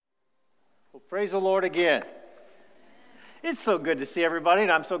Well, praise the Lord again. It's so good to see everybody, and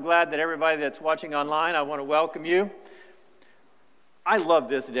I'm so glad that everybody that's watching online, I want to welcome you. I love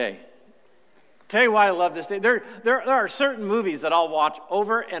this day. Tell you why I love this day. There are certain movies that I'll watch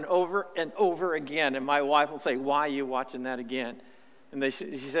over and over and over again, and my wife will say, "Why are you watching that again?" And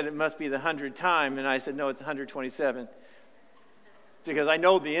she said, "It must be the 100th time," and I said, "No, it's 127." Because I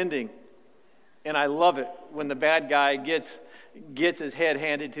know the ending, and I love it when the bad guy gets his head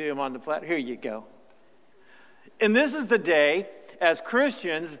handed to him on the platter. Here you go. And this is the day, as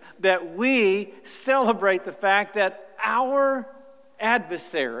Christians, that we celebrate the fact that our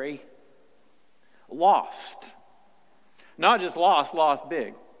adversary lost. Not just lost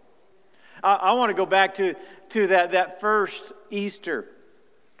big. I want to go back to that first Easter.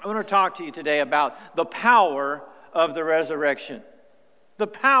 I want to talk to you today about the power of the resurrection. The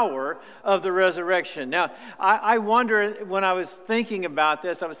power of the resurrection. Now, I wonder, when I was thinking about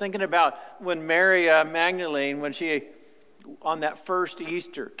this, I was thinking about when Mary Magdalene, on that first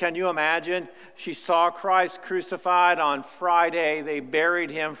Easter, can you imagine? She saw Christ crucified on Friday. They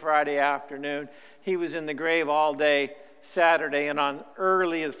buried him Friday afternoon. He was in the grave all day Saturday, and on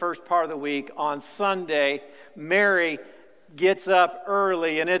early, the first part of the week, on Sunday, Mary gets up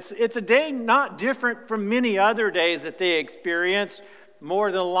early, and it's a day not different from many other days that they experienced.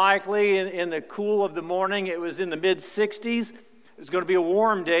 More than likely, in the cool of the morning, it was in the mid-60s. It was going to be a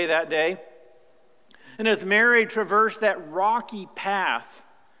warm day that day. And as Mary traversed that rocky path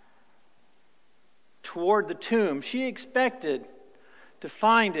toward the tomb, she expected to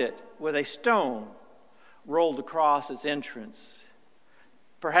find it with a stone rolled across its entrance.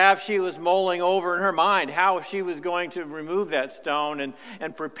 Perhaps she was mulling over in her mind how she was going to remove that stone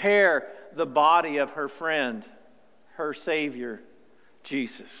and prepare the body of her friend, her Savior,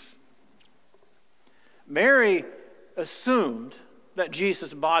 Jesus. Mary assumed that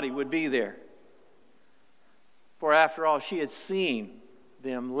Jesus' body would be there. For after all, she had seen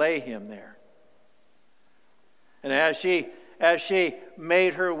them lay him there. And as she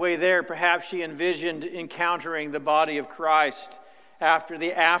made her way there, perhaps she envisioned encountering the body of Christ after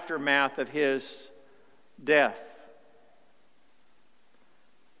the aftermath of his death.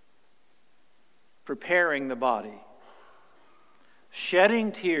 Preparing the body.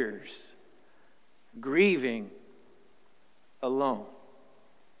 Shedding tears, grieving alone.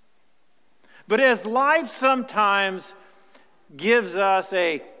 But as life sometimes gives us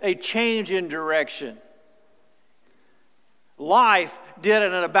a change in direction, life did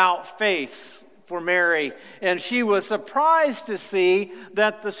an about-face for Mary, and she was surprised to see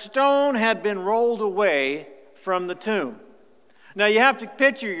that the stone had been rolled away from the tomb. Now you have to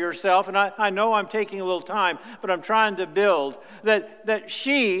picture yourself, and I know I'm taking a little time, but I'm trying to build, that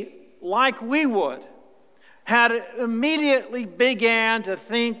she, like we would, had immediately began to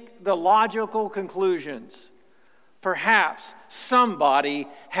think the logical conclusions. Perhaps somebody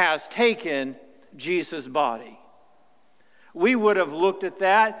has taken Jesus' body. We would have looked at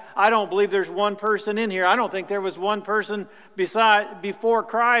that. I don't believe there's one person in here. I don't think there was one person before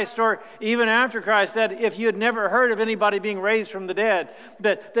Christ or even after Christ that if you had never heard of anybody being raised from the dead,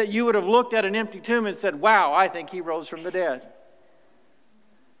 that you would have looked at an empty tomb and said, "Wow, I think he rose from the dead."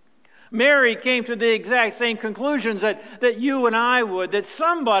 Mary came to the exact same conclusions that you and I would, that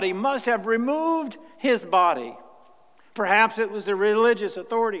somebody must have removed his body. Perhaps it was the religious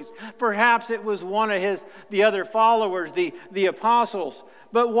authorities. Perhaps it was one of the other followers, the apostles.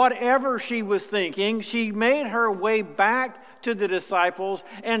 But whatever she was thinking, she made her way back to the disciples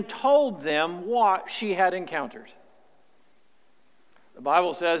and told them what she had encountered. The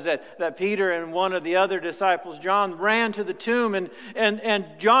Bible says that Peter and one of the other disciples, John, ran to the tomb,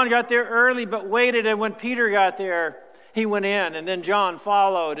 and John got there early but waited, and when Peter got there, he went in, and then John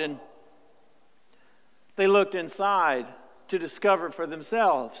followed, and they looked inside to discover for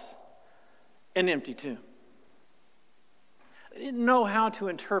themselves an empty tomb. They didn't know how to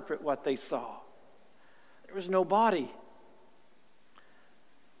interpret what they saw. There was no body.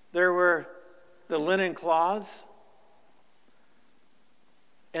 There were the linen cloths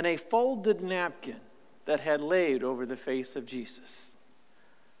and a folded napkin that had laid over the face of Jesus.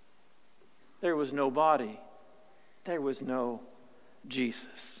 There was no body. There was no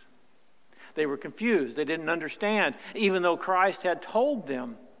Jesus. They were confused. They didn't understand, even though Christ had told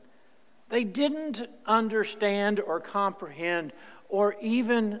them. They didn't understand or comprehend or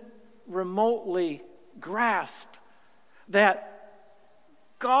even remotely grasp that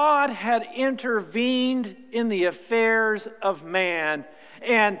God had intervened in the affairs of man,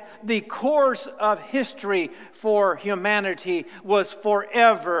 and the course of history for humanity was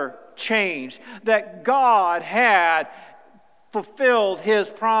forever changed. That God had fulfilled his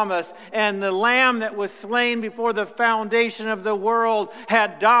promise, and the Lamb that was slain before the foundation of the world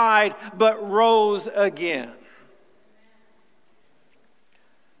had died but rose again.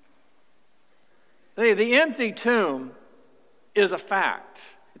 The empty tomb is a fact.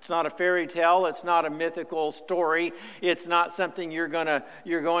 It's not a fairy tale. It's not a mythical story. It's not something you're going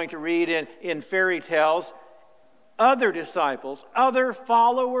to read in fairy tales. Other disciples, other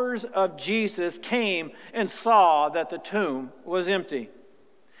followers of Jesus came and saw that the tomb was empty.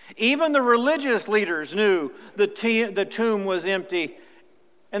 Even the religious leaders knew the tomb was empty,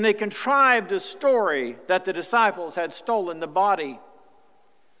 and they contrived a story that the disciples had stolen the body.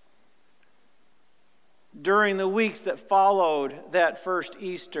 During the weeks that followed that first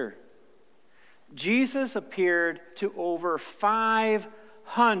Easter, Jesus appeared to over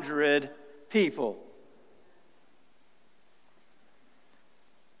 500 people.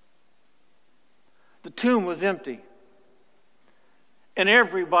 The tomb was empty, and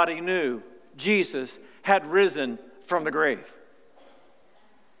everybody knew Jesus had risen from the grave.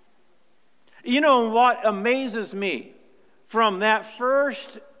 You know what amazes me? From that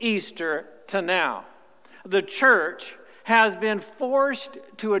first Easter to now, the church has been forced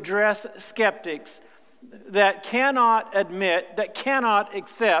to address skeptics that cannot admit, that cannot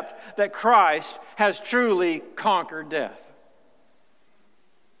accept that Christ has truly conquered death.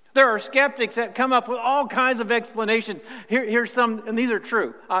 There are skeptics that come up with all kinds of explanations. Here's some, and these are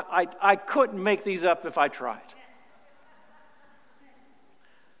true. I couldn't make these up if I tried.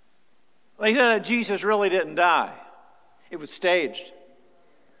 They said that Jesus really didn't die. It was staged.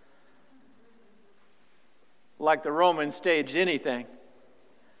 Like the Romans staged anything.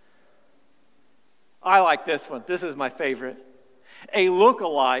 I like this one. This is my favorite. A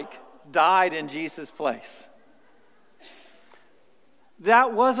look-alike died in Jesus' place.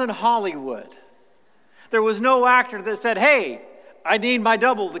 That wasn't Hollywood. There was no actor that said, "Hey, I need my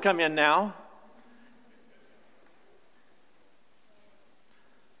double to come in now."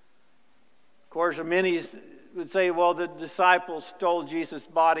 Of course, many would say, well, the disciples stole Jesus'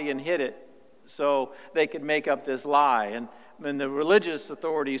 body and hid it so they could make up this lie. And the religious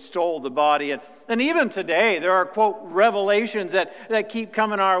authorities stole the body. And even today, there are, quote, revelations that keep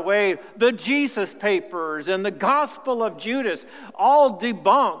coming our way. The Jesus Papers and the Gospel of Judas, all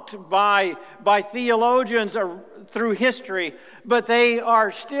debunked by theologians through history. But they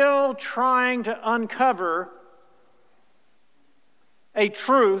are still trying to uncover a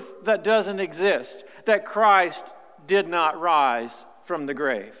truth that doesn't exist, that Christ did not rise from the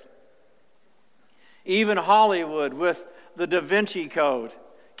grave. Even Hollywood, with the Da Vinci Code,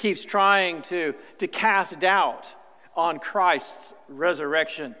 keeps trying to cast doubt on Christ's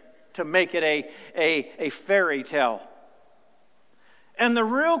resurrection, to make it a fairy tale. And the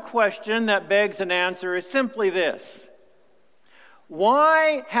real question that begs an answer is simply this: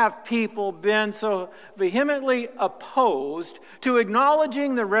 why have people been so vehemently opposed to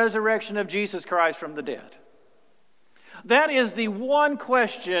acknowledging the resurrection of Jesus Christ from the dead? That is the one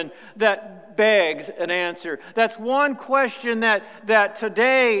question that begs an answer. That's one question that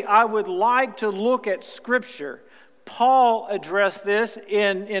today I would like to look at Scripture. Paul addressed this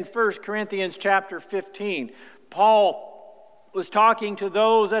in 1 Corinthians chapter 15. Paul was talking to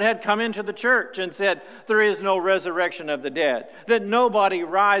those that had come into the church and said, there is no resurrection of the dead, that nobody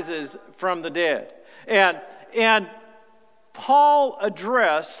rises from the dead. And Paul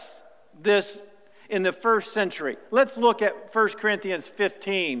addressed this in the first century. Let's look at 1 Corinthians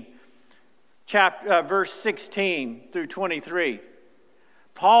 15, verse 16 through 23.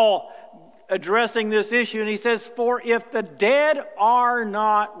 Paul addressing this issue, and he says, "For if the dead are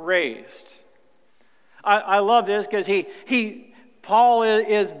not raised." I love this because Paul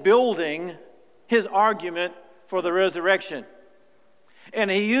is building his argument for the resurrection.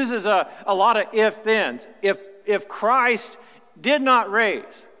 And he uses a lot of if-thens. If Christ did not raise,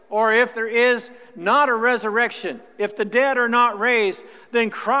 or if there is not a resurrection, if the dead are not raised, then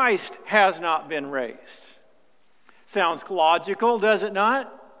Christ has not been raised. Sounds logical, does it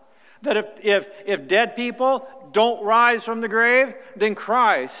not? That if dead people don't rise from the grave, then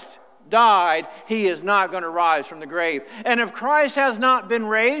Christ died. He is not going to rise from the grave. And if Christ has not been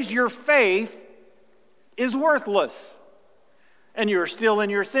raised, your faith is worthless, and you're still in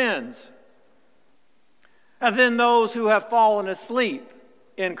your sins. And then those who have fallen asleep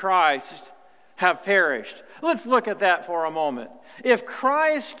in Christ have perished. Let's look at that for a moment. If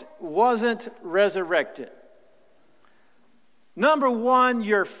Christ wasn't resurrected, number one,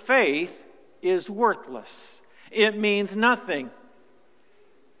 your faith is worthless. It means nothing.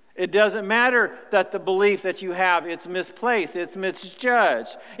 It doesn't matter that the belief that you have, it's misplaced, it's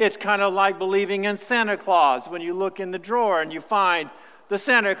misjudged. It's kind of like believing in Santa Claus when you look in the drawer and you find the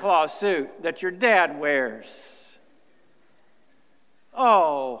Santa Claus suit that your dad wears.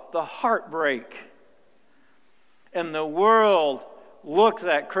 Oh, the heartbreak. And the world looks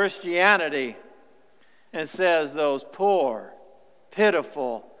at Christianity and says, those poor,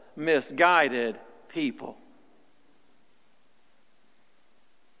 pitiful, misguided people.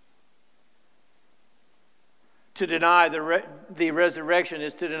 To deny the resurrection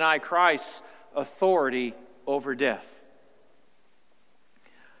is to deny Christ's authority over death.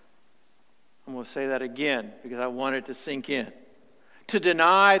 I'm going to say that again because I want it to sink in. To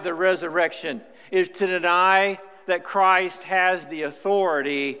deny the resurrection is to deny that Christ has the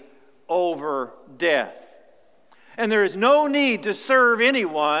authority over death. And there is no need to serve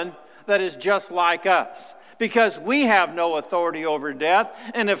anyone that is just like us, because we have no authority over death.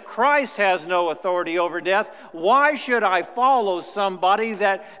 And if Christ has no authority over death, why should I follow somebody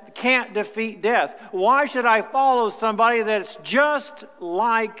that can't defeat death? Why should I follow somebody that's just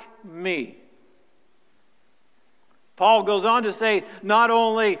like me? Paul goes on to say, not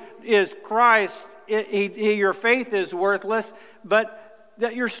only is Christ, your faith is worthless, but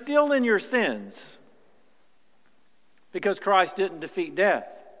that you're still in your sins. Because Christ didn't defeat death.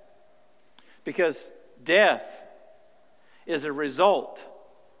 Because death is a result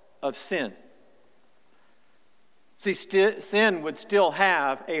of sin. See, sin would still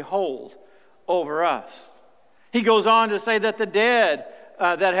have a hold over us. He goes on to say that the dead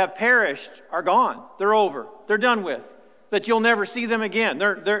that have perished are gone. They're over. They're done with. That you'll never see them again.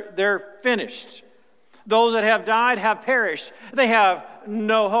 They're finished. Those that have died have perished. They have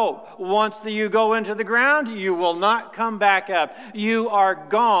no hope. Once you go into the ground, you will not come back up. You are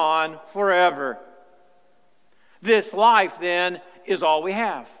gone forever. This life, then, is all we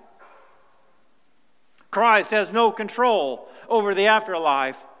have. Christ has no control over the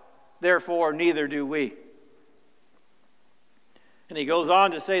afterlife. Therefore, neither do we. And he goes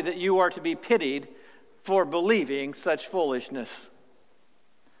on to say that you are to be pitied for believing such foolishness.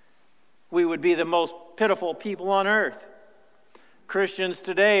 We would be the most pitiful people on earth. Christians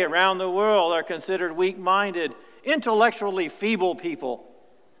today around the world are considered weak-minded, intellectually feeble people.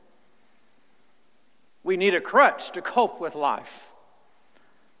 We need a crutch to cope with life.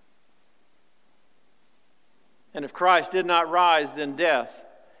 And if Christ did not rise, then death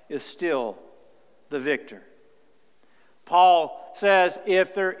is still the victor. Paul says,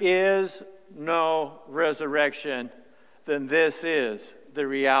 if there is no resurrection, then this is the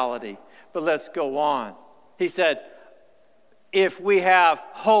reality. But let's go on. He said, if we have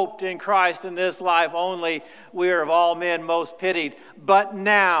hoped in Christ in this life only, we are of all men most pitied. But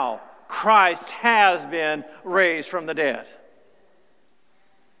now Christ has been raised from the dead.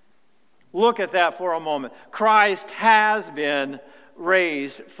 Look at that for a moment. Christ has been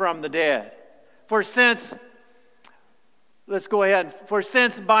raised from the dead. For since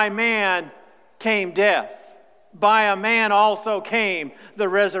by man came death, by a man also came the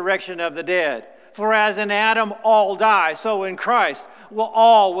resurrection of the dead. For as in Adam all die, so in Christ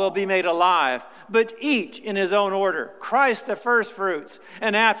all will be made alive, but each in his own order. Christ the firstfruits,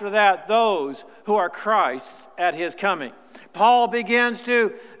 and after that those who are Christ's at his coming. Paul begins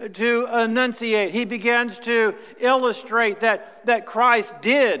to enunciate, he begins to illustrate that Christ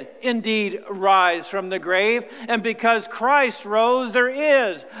did indeed rise from the grave. And because Christ rose, there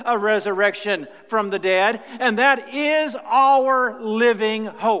is a resurrection from the dead. And that is our living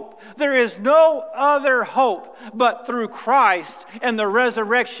hope. There is no other hope but through Christ and the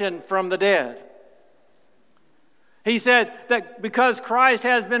resurrection from the dead. He said that because Christ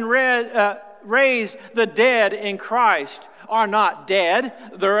has been raised, the dead in Christ are not dead,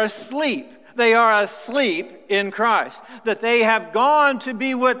 they're asleep. They are asleep in Christ. That they have gone to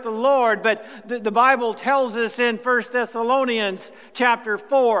be with the Lord. But the Bible tells us in 1 Thessalonians chapter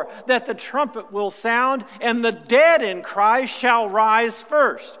 4 that the trumpet will sound and the dead in Christ shall rise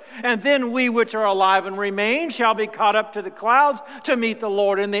first. And then we which are alive and remain shall be caught up to the clouds to meet the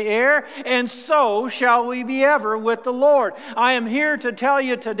Lord in the air. And so shall we be ever with the Lord. I am here to tell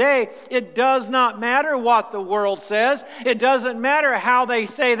you today, it does not matter what the world says. It doesn't matter how they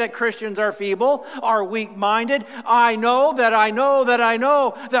say that Christians are feeble, are weak-minded. I know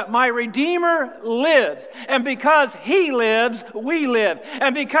that my Redeemer lives. And because He lives, we live.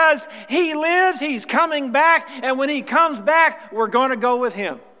 And because He lives, He's coming back. And when He comes back, we're going to go with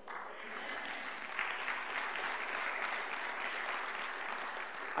Him.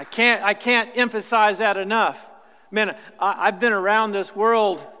 I can't emphasize that enough. Man, I've been around this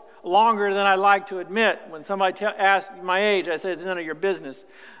world longer than I like to admit. When somebody asks my age, I say it's none of your business.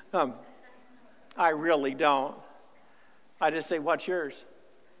 I really don't. I just say, what's yours?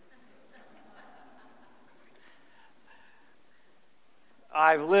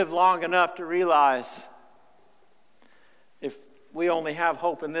 I've lived long enough to realize if we only have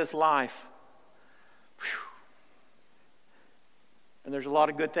hope in this life, and there's a lot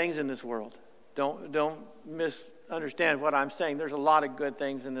of good things in this world. Don't misunderstand what I'm saying. There's a lot of good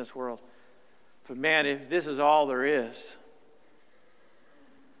things in this world. But man, if this is all there is,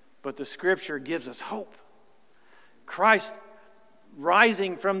 but the Scripture gives us hope. Christ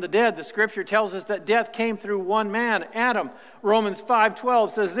rising from the dead, the Scripture tells us that death came through one man, Adam. Romans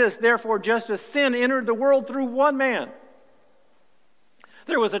 5:12 says this, therefore just as sin entered the world through one man.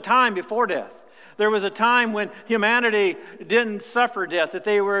 There was a time before death. There was a time when humanity didn't suffer death, that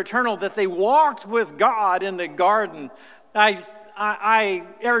they were eternal, that they walked with God in the garden.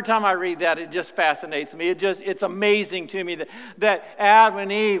 Every time I read that, it just fascinates me. It's amazing to me that Adam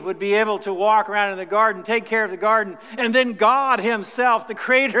and Eve would be able to walk around in the garden, take care of the garden, and then God Himself, the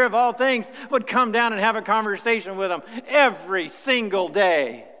Creator of all things, would come down and have a conversation with them every single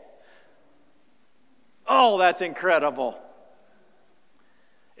day. Oh, that's incredible.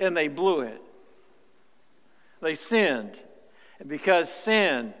 And they blew it. They sinned. And because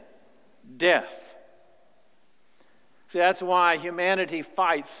sin, death. See, that's why humanity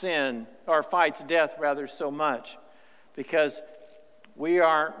fights sin, or fights death rather, so much. Because we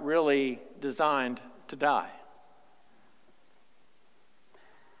aren't really designed to die.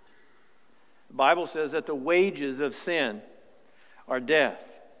 The Bible says that the wages of sin are death.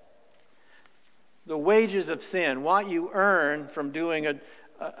 The wages of sin, what you earn from doing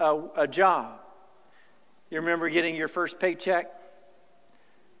a job. You remember getting your first paycheck?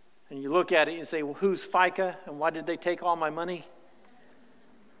 And you look at it and say, well, who's FICA? And why did they take all my money?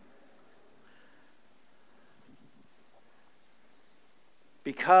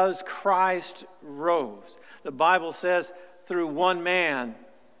 Because Christ rose. The Bible says through one man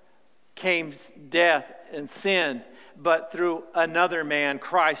came death and sin, but through another man,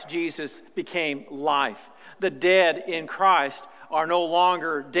 Christ Jesus, became life. The dead in Christ are no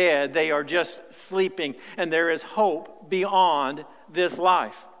longer dead. They are just sleeping. And there is hope beyond this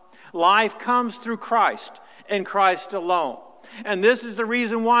life. Life comes through Christ and Christ alone. And this is the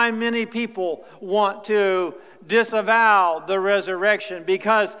reason why many people want to disavow the resurrection.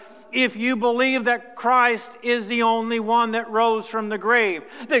 Because if you believe that Christ is the only one that rose from the grave,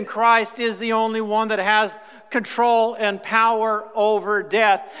 then Christ is the only one that has control and power over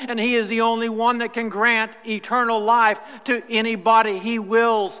death. And He is the only one that can grant eternal life to anybody He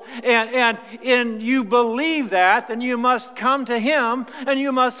wills. And you believe that, then you must come to Him and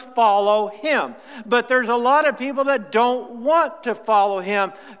you must follow Him. But there's a lot of people that don't want to follow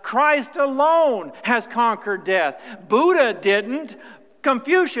Him. Christ alone has conquered death. Buddha didn't.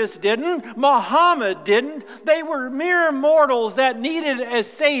 Confucius didn't. Muhammad didn't. They were mere mortals that needed a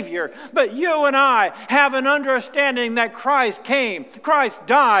Savior. But you and I have an understanding that Christ came, Christ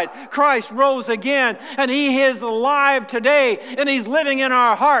died, Christ rose again, and He is alive today, and He's living in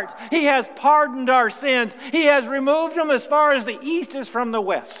our hearts. He has pardoned our sins. He has removed them as far as the east is from the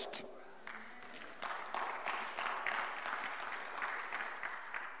west.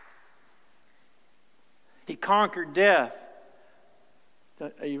 He conquered death.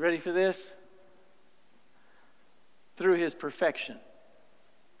 Are you ready for this? Through His perfection.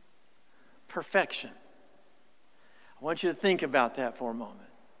 Perfection. I want you to think about that for a moment.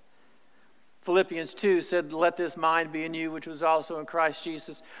 Philippians 2 said, let this mind be in you, which was also in Christ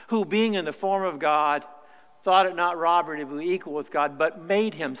Jesus, who being in the form of God, thought it not robbery to be equal with God, but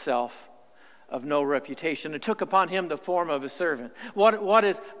made Himself of no reputation, and took upon Him the form of a servant. What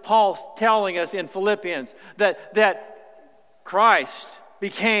is Paul telling us in Philippians? That Christ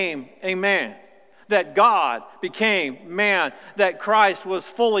became a man, that God became man, that Christ was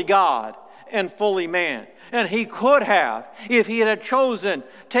fully God and fully man. And He could have, if He had chosen,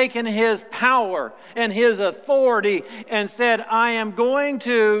 taken His power and His authority and said, I am going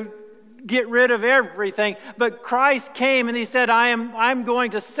to get rid of everything. But Christ came and He said, I'm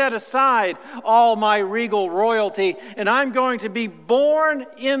going to set aside all my regal royalty, and I'm going to be born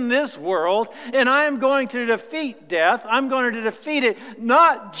in this world, and I'm going to defeat death. I'm going to defeat it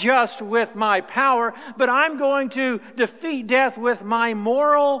not just with my power, but I'm going to defeat death with my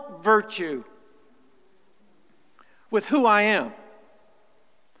moral virtue, with who I am.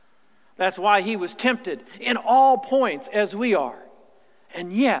 That's why He was tempted in all points as we are,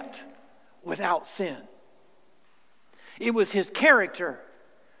 and yet without sin. It was His character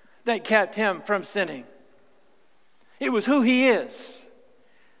that kept Him from sinning. It was who He is.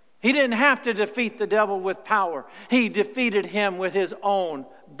 He didn't have to defeat the devil with power. He defeated him with his own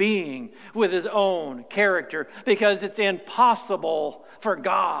being, with his own character, because it's impossible for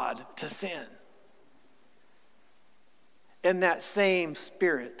God to sin. And that same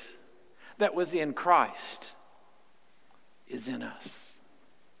Spirit that was in Christ is in us.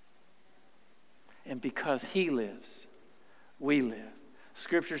 And because He lives, we live.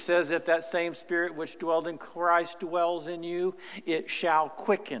 Scripture says, if that same Spirit which dwelled in Christ dwells in you, it shall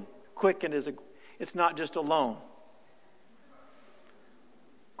quicken. Quicken it's not just alone.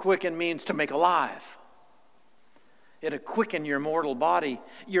 Quicken means to make alive. It'll quicken your mortal body.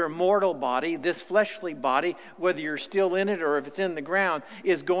 Your mortal body, this fleshly body, whether you're still in it or if it's in the ground,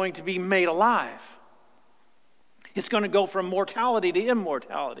 is going to be made alive. It's going to go from mortality to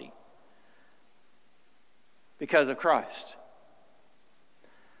immortality because of Christ.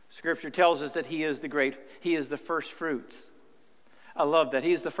 Scripture tells us that He is the first fruits. I love that.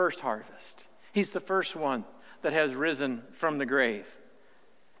 He's the first harvest. He's the first one that has risen from the grave.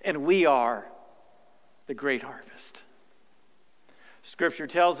 And we are the great harvest. Scripture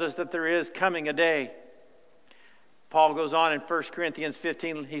tells us that there is coming a day. Paul goes on in 1 Corinthians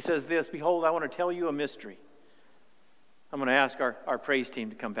 15. He says this, behold, I want to tell you a mystery. I'm going to ask our praise team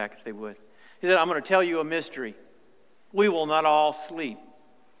to come back if they would. He said, I'm going to tell you a mystery. We will not all sleep.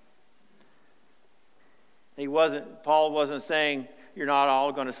 Paul wasn't saying you're not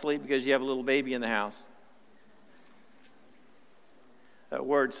all going to sleep because you have a little baby in the house. That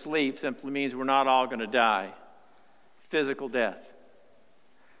word sleep simply means we're not all going to die. Physical death.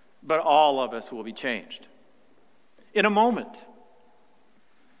 But all of us will be changed. In a moment.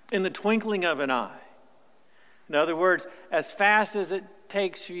 In the twinkling of an eye. In other words, as fast as it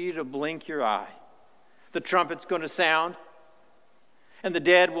takes for you to blink your eye, the trumpet's going to sound, and the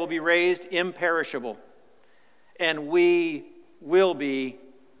dead will be raised imperishable, and we will be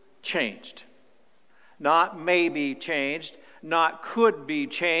changed. Not maybe changed, not could be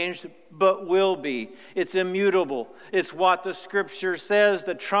changed, but will be. It's immutable. It's what the Scripture says.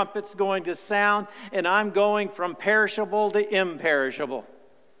 The trumpet's going to sound, and I'm going from perishable to imperishable.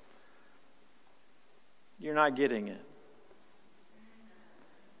 You're not getting it.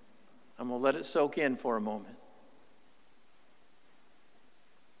 I'm going to let it soak in for a moment.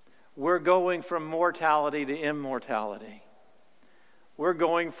 We're going from mortality to immortality. We're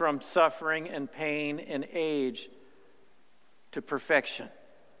going from suffering and pain and age to perfection.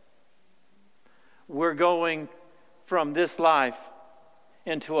 We're going from this life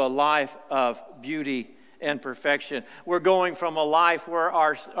into a life of beauty and perfection. We're going from a life where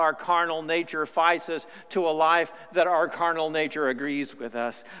our carnal nature fights us to a life that our carnal nature agrees with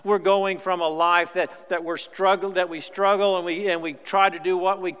us. We're going from a life that we struggle and we try to do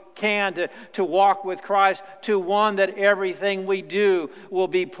what we can to walk with Christ, to one that everything we do will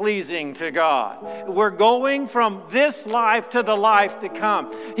be pleasing to God. We're going from this life to the life to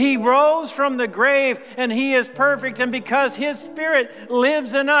come. He rose from the grave and He is perfect, and because His Spirit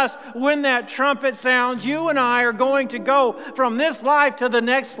lives in us, when that trumpet sounds, you and I are going to go from this life to the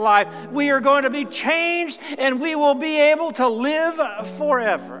next life. We are going to be changed and we will be able to live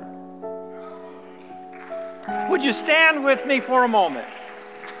forever. Would you stand with me for a moment?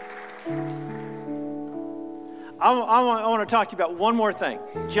 I want to talk to you about one more thing.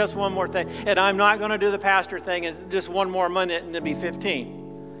 Just one more thing. And I'm not going to do the pastor thing in just one more minute and it'll be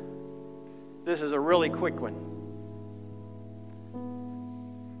 15. This is a really quick one.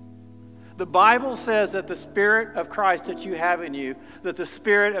 The Bible says that the Spirit of Christ that you have in you, that the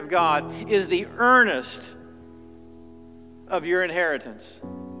Spirit of God is the earnest of your inheritance.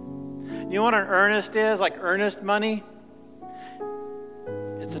 You know what an earnest is? Like earnest money?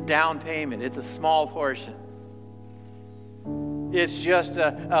 It's a down payment. It's a small portion. It's just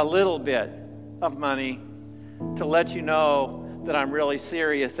a little bit of money to let you know that I'm really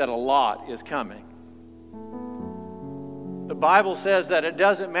serious, that a lot is coming. The Bible says that it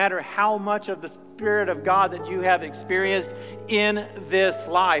doesn't matter how much of the Spirit of God that you have experienced in this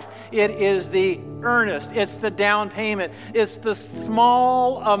life. It is the earnest. It's the down payment. It's the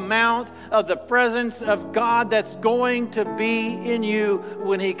small amount of the presence of God that's going to be in you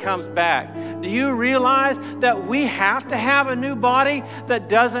when He comes back. Do you realize that we have to have a new body that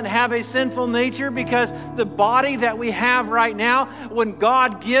doesn't have a sinful nature? Because the body that we have right now, when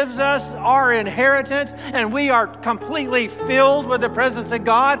God gives us our inheritance and we are completely filled with the presence of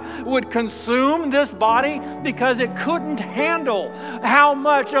God, would consume this body because it couldn't handle how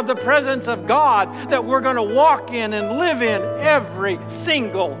much of the presence of God that we're going to walk in and live in every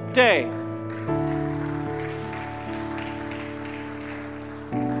single day.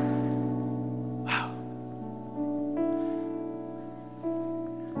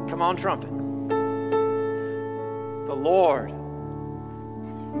 Come Come on, trumpet. The Lord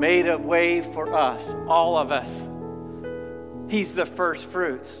made a way for us, all of us. He's the first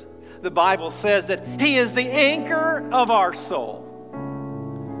fruits. The Bible says that He is the anchor of our soul.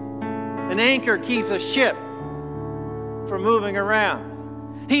 An anchor keeps a ship from moving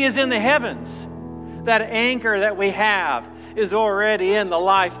around. He is in the heavens. That anchor that we have is already in the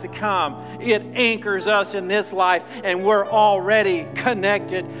life to come. It anchors us in this life, and we're already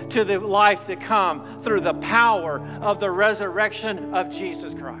connected to the life to come through the power of the resurrection of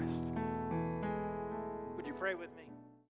Jesus Christ.